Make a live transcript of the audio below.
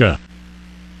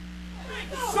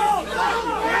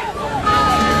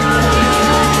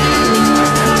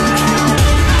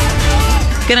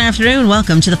Good afternoon.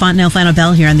 Welcome to the Fontanelle Final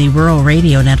Bell here on the Rural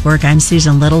Radio Network. I'm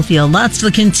Susan Littlefield. Lots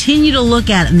to continue to look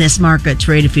at in this market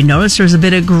trade. If you notice, there's a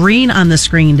bit of green on the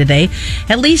screen today,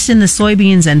 at least in the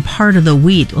soybeans and part of the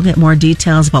wheat. We'll get more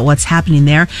details about what's happening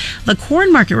there. The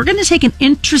corn market, we're going to take an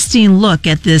interesting look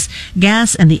at this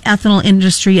gas and the ethanol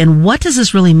industry and what does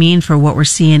this really mean for what we're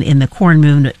seeing in the corn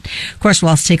movement. Of course, we'll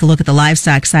also take a look at the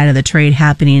livestock side of the trade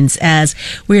happenings as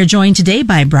we are joined today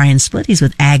by Brian Splitt. He's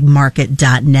with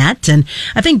agmarket.net. And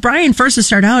I think, Brian, first to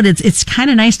start out, it's kind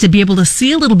of nice to be able to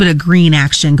see a little bit of green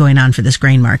action going on for this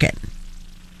grain market.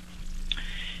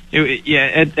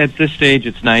 At this stage,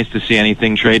 it's nice to see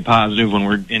anything trade positive when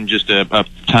we're in just a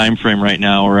time frame right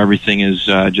now where everything is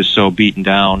just so beaten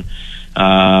down.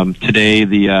 Today,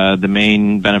 the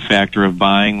main benefactor of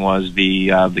buying was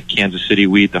the Kansas City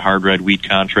wheat, the hard red wheat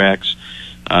contracts,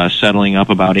 settling up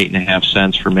about 8.5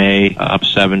 cents for May, up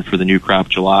 7 for the new crop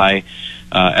July.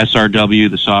 SRW,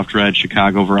 the soft red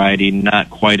Chicago variety, not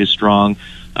quite as strong,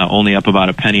 only up about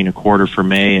 1.25 pennies for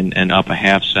May and up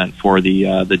 0.5 cent for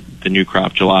the new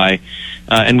crop July.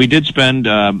 And we did spend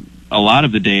a lot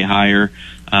of the day higher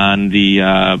on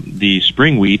the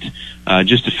spring wheat,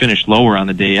 just to finish lower on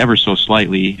the day ever so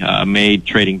slightly. May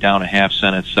trading down 0.5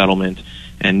 cent at settlement,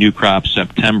 and new crop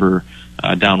September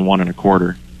down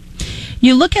 1.25.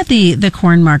 You look at the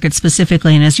corn market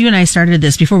specifically, and as you and I started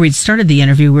this, before we started the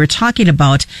interview, we were talking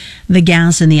about the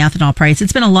gas and the ethanol price.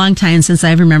 It's been a long time since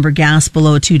I remember gas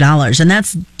below $2, and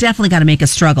that's definitely got to make a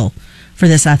struggle for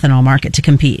this ethanol market to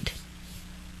compete.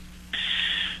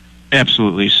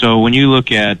 Absolutely. So when you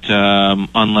look at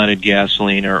unleaded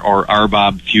gasoline or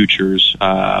RBOB futures,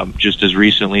 just as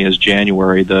recently as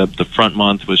January, the front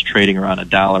month was trading around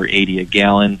 $1.80 a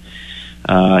gallon.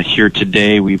 Here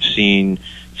today, we've seen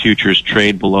futures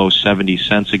trade below 70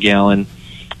 cents a gallon.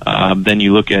 Then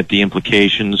you look at the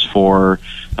implications for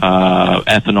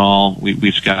ethanol.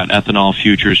 We've got ethanol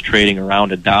futures trading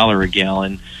around $1 a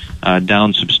gallon,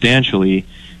 down substantially.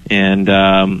 And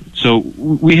so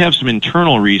we have some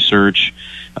internal research.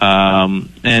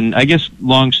 And I guess,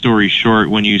 long story short,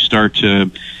 when you start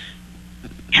to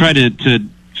try to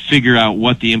figure out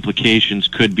what the implications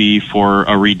could be for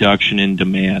a reduction in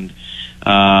demand,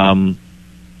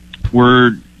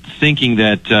 we're thinking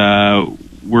that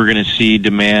we're going to see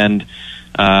demand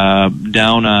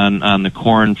down on the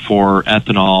corn for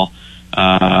ethanol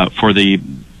for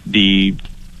the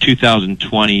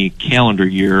 2020 calendar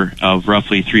year of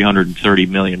roughly 330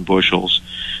 million bushels.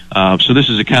 So this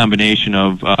is a combination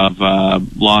of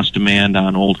lost demand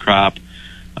on old crop,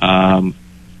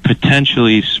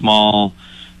 potentially small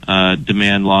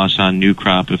demand loss on new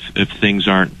crop if things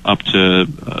aren't up to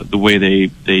the way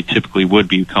they typically would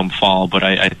be come fall. But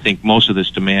I think most of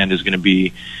this demand is going to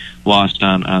be lost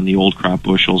on the old crop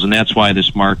bushels, and that's why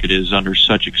this market is under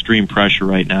such extreme pressure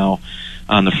right now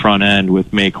on the front end,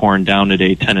 with May corn down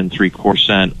today 10 3/4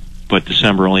 cents, but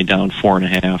December only down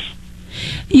 4.5.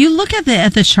 You look at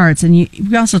the charts, and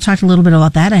we also talked a little bit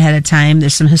about that ahead of time.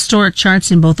 There's some historic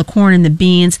charts in both the corn and the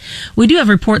beans. We do have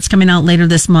reports coming out later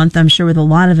this month, I'm sure, with a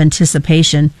lot of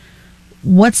anticipation.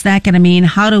 What's that going to mean?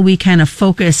 How do we kind of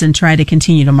focus and try to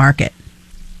continue to market?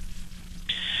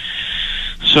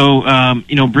 So,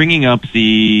 bringing up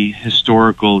the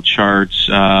historical charts,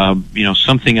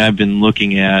 something I've been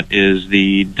looking at is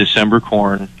the December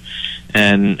corn,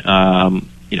 and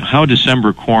how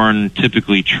December corn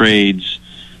typically trades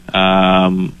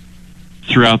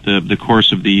throughout the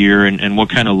course of the year, and what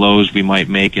kind of lows we might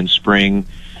make in spring,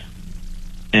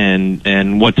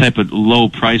 and what type of low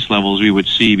price levels we would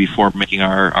see before making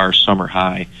our summer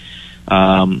high.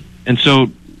 And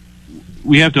so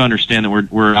we have to understand that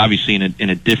we're obviously in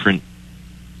a different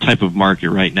type of market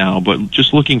right now, but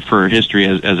just looking for history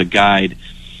as a guide,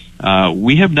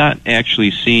 we have not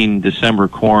actually seen December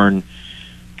corn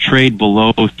trade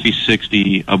below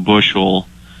 360 a bushel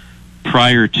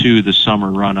prior to the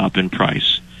summer run up in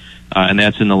price, and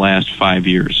that's in the last 5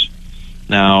 years.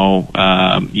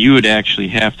 Now, you would actually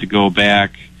have to go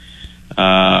back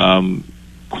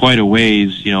quite a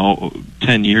ways,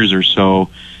 10 years or so,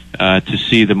 to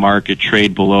see the market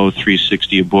trade below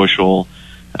 360 a bushel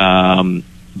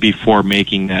before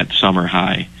making that summer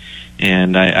high.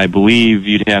 And I believe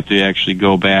you'd have to actually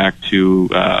go back to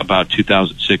about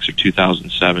 2006 or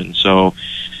 2007. So,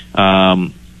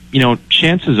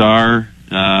 chances are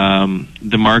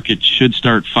the market should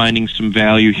start finding some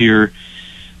value here,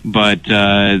 but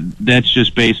that's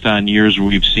just based on years where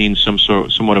we've seen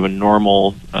somewhat of a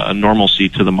normalcy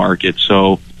to the market.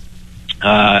 So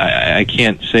I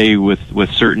can't say with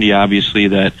certainty, obviously,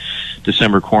 that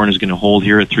December corn is going to hold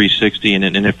here at 360,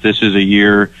 and if this is a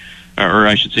year, or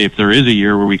I should say if there is a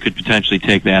year where we could potentially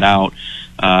take that out,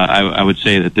 I would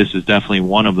say that this is definitely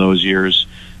one of those years,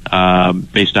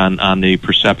 based on the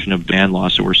perception of demand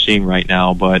loss that we're seeing right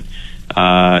now. But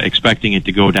expecting it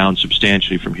to go down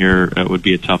substantially from here would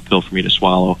be a tough pill for me to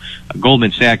swallow.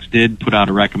 Goldman Sachs did put out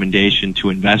a recommendation to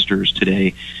investors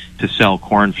today to sell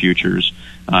corn futures,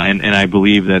 and I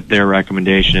believe that their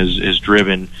recommendation is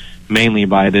driven mainly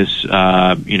by this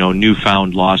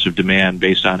newfound loss of demand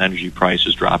based on energy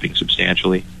prices dropping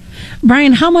substantially.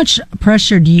 Brian, how much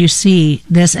pressure do you see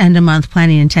this end-of-month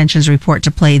planning intentions report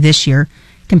to play this year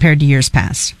compared to years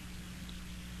past?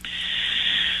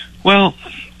 Well,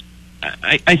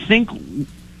 I think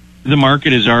the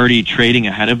market is already trading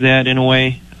ahead of that in a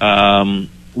way.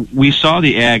 We saw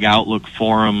the Ag Outlook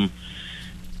Forum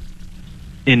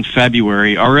in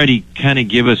February already kind of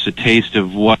give us a taste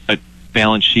of what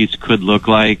balance sheets could look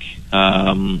like,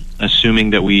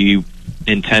 assuming that we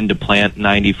intend to plant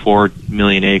 94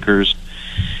 million acres.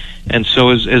 And so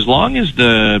as long as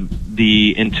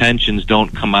the intentions don't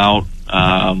come out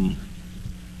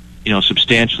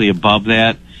substantially above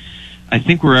that, I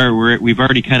think we've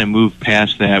already kind of moved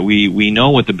past that. We know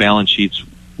what the balance sheets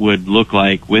would look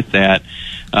like with that,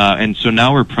 and so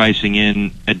now we're pricing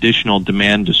in additional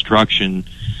demand destruction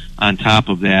on top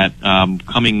of that,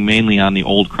 coming mainly on the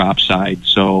old crop side.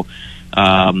 So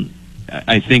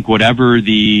I think whatever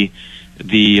the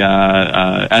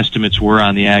estimates were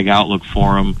on the Ag Outlook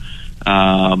Forum,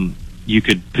 you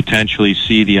could potentially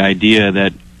see the idea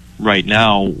that right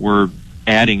now we're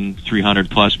adding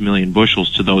 300 plus million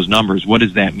bushels to those numbers. What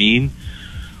does that mean?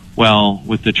 Well,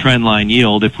 with the trend line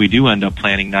yield, if we do end up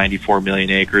planting 94 million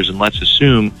acres, and let's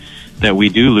assume that we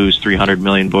do lose 300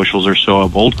 million bushels or so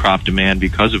of old crop demand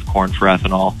because of corn for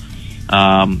ethanol,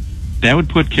 that would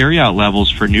put carryout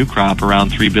levels for new crop around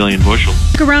 3 billion bushels.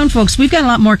 Look around, folks. We've got a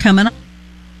lot more coming up.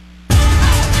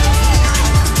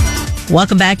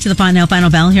 Welcome back to the Fontanelle Final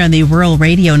Bell here on the Rural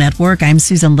Radio Network. I'm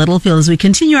Susan Littlefield as we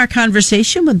continue our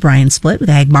conversation with Brian Splitt with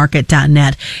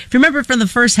agmarket.net. If you remember from the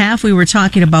first half, we were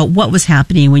talking about what was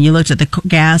happening when you looked at the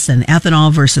gas and ethanol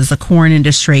versus the corn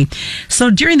industry. So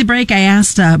during the break, I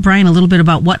asked Brian a little bit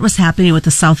about what was happening with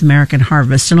the South American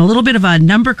harvest and a little bit of a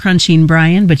number crunching,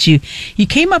 Brian, but you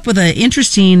came up with an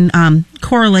interesting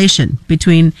correlation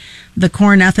between the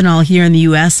corn ethanol here in the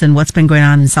U.S. and what's been going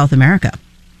on in South America.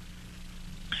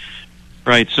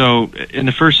 Right. So in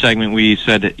the first segment, we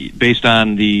said that based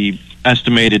on the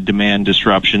estimated demand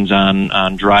disruptions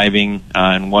on driving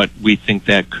and what we think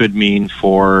that could mean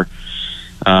for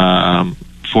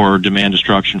demand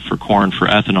destruction for corn for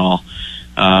ethanol,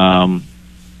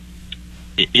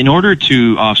 in order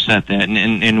to offset that,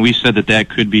 and we said that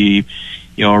could be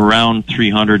around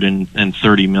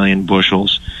 330 million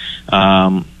bushels.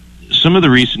 Some of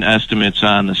the recent estimates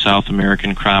on the South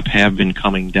American crop have been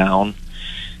coming down.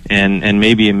 And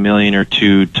maybe 1 million or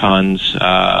 2 tons.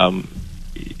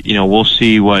 We'll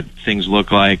see what things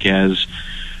look like as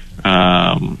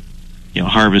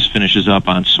harvest finishes up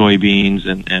on soybeans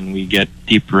and we get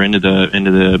deeper into the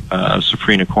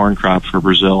safrinha corn crop for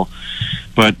Brazil.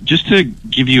 But just to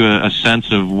give you a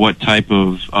sense of what type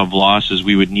of losses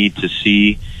we would need to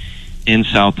see in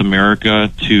South America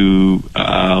to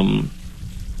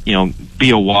be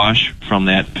awash from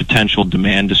that potential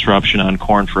demand disruption on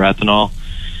corn for ethanol.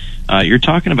 You're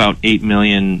talking about 8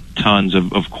 million tons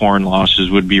of corn losses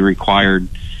would be required.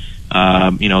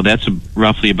 That's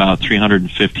roughly about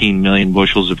 315 million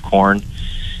bushels of corn.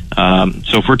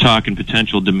 So if we're talking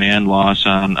potential demand loss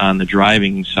on the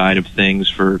driving side of things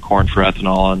for corn for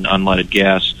ethanol and unleaded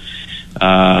gas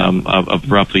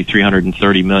of roughly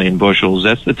 330 million bushels,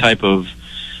 that's the type of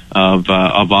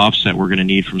offset we're going to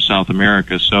need from South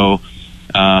America. So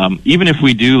even if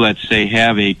we do, let's say,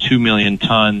 have a 2 million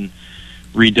ton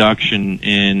reduction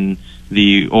in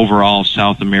the overall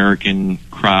South American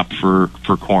crop for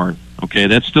corn. Okay,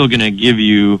 that's still going to give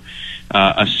you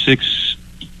a 6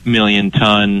 million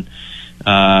ton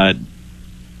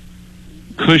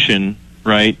cushion,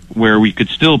 right, where we could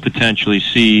still potentially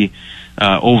see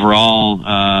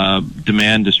overall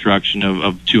demand destruction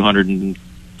of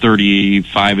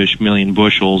 235-ish million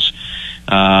bushels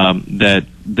that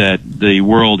the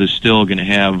world is still going to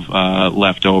have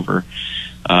left over.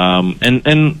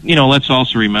 Let's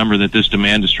also remember that this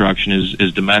demand destruction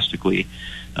is domestically.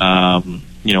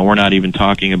 We're not even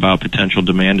talking about potential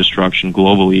demand destruction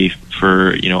globally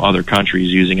for, other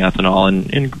countries using ethanol.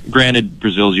 And granted,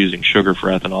 Brazil's using sugar for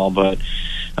ethanol, but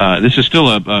this is still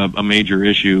a major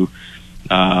issue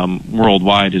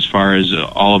worldwide as far as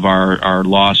all of our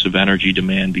loss of energy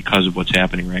demand because of what's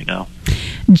happening right now.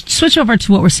 Switch over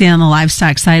to what we're seeing on the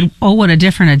livestock side. Oh, what a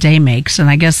difference a day makes. And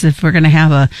I guess if we're going to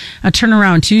have a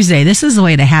turnaround Tuesday, this is the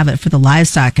way to have it for the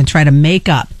livestock and try to make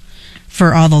up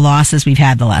for all the losses we've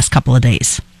had the last couple of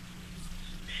days?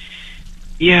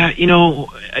 Yeah,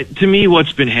 to me,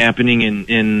 what's been happening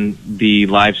in the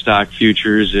livestock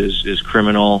futures is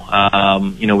criminal.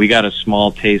 We got a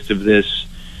small taste of this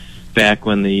back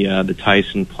when the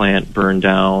Tyson plant burned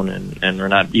down, and or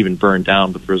not even burned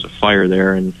down, but there was a fire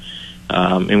there, and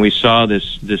we saw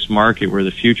this market where the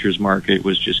futures market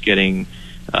was just getting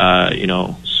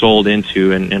sold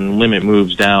into, and limit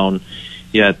moves down.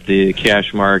 Yet the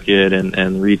cash market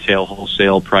and retail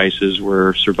wholesale prices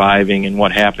were surviving, and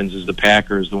what happens is the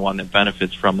packer is the one that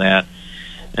benefits from that.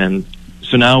 And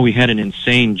so now we had an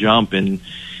insane jump in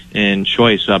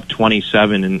choice, up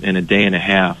 27 in a day and a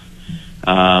half.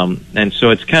 And so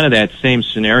it's kind of that same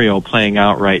scenario playing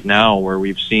out right now, where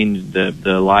we've seen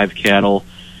the live cattle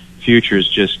futures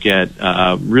just get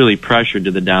really pressured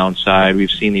to the downside. We've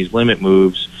seen these limit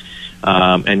moves.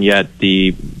 And yet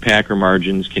the packer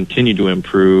margins continue to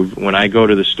improve. When I go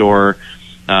to the store,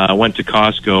 I went to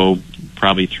Costco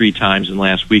probably 3 times in the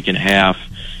last week and a half.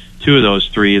 2 of those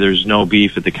 3, there's no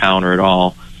beef at the counter at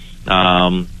all.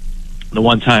 The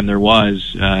one time there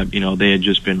was, they had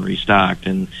just been restocked.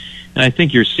 And I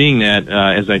think you're seeing that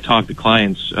as I talk to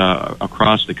clients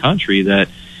across the country, that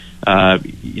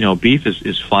beef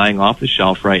is flying off the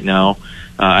shelf right now.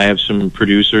 I have some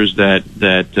producers that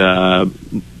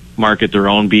market their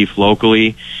own beef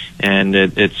locally, and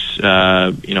it's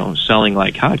selling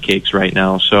like hotcakes right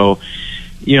now. So,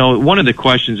 one of the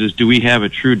questions is, do we have a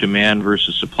true demand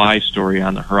versus supply story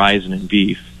on the horizon in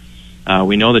beef?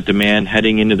 We know that demand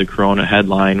heading into the Corona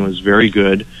headline was very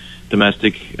good.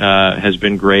 Domestic has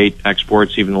been great.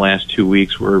 Exports, even the last 2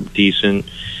 weeks, were decent.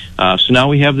 So now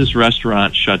we have this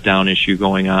restaurant shutdown issue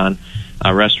going on.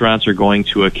 Restaurants are going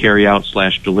to a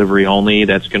carry-out/delivery only.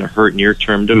 That's going to hurt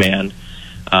near-term demand.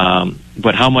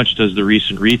 But how much does the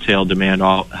recent retail demand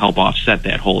help offset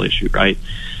that whole issue, right?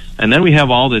 And then we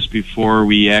have all this before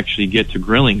we actually get to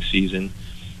grilling season.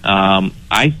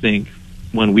 I think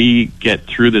when we get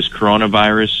through this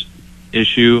coronavirus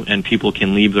issue and people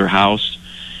can leave their house,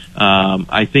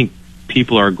 I think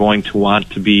people are going to want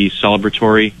to be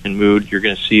celebratory in mood. You're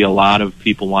going to see a lot of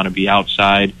people want to be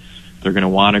outside. They're going to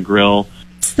want to grill.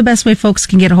 What's the best way folks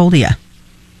can get a hold of you?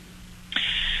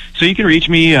 So you can reach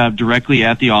me directly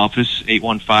at the office,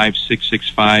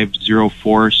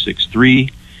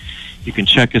 815-665-0463. You can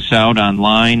check us out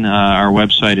online. Our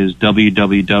website is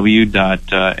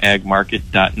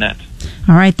www.agmarket.net.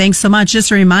 All right, thanks so much.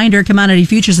 Just a reminder, commodity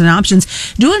futures and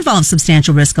options do involve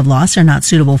substantial risk of loss, are not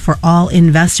suitable for all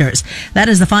investors. That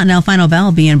is the Fontanelle Final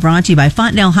Bell, being brought to you by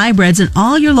Fontanelle Hybrids and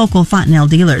all your local Fontanelle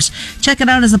dealers. Check it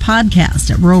out as a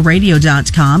podcast at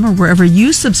ruralradio.com or wherever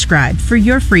you subscribe for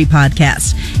your free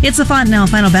podcast. It's the Fontanelle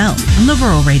Final Bell on the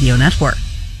Rural Radio Network.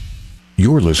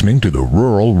 You're listening to the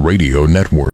Rural Radio Network.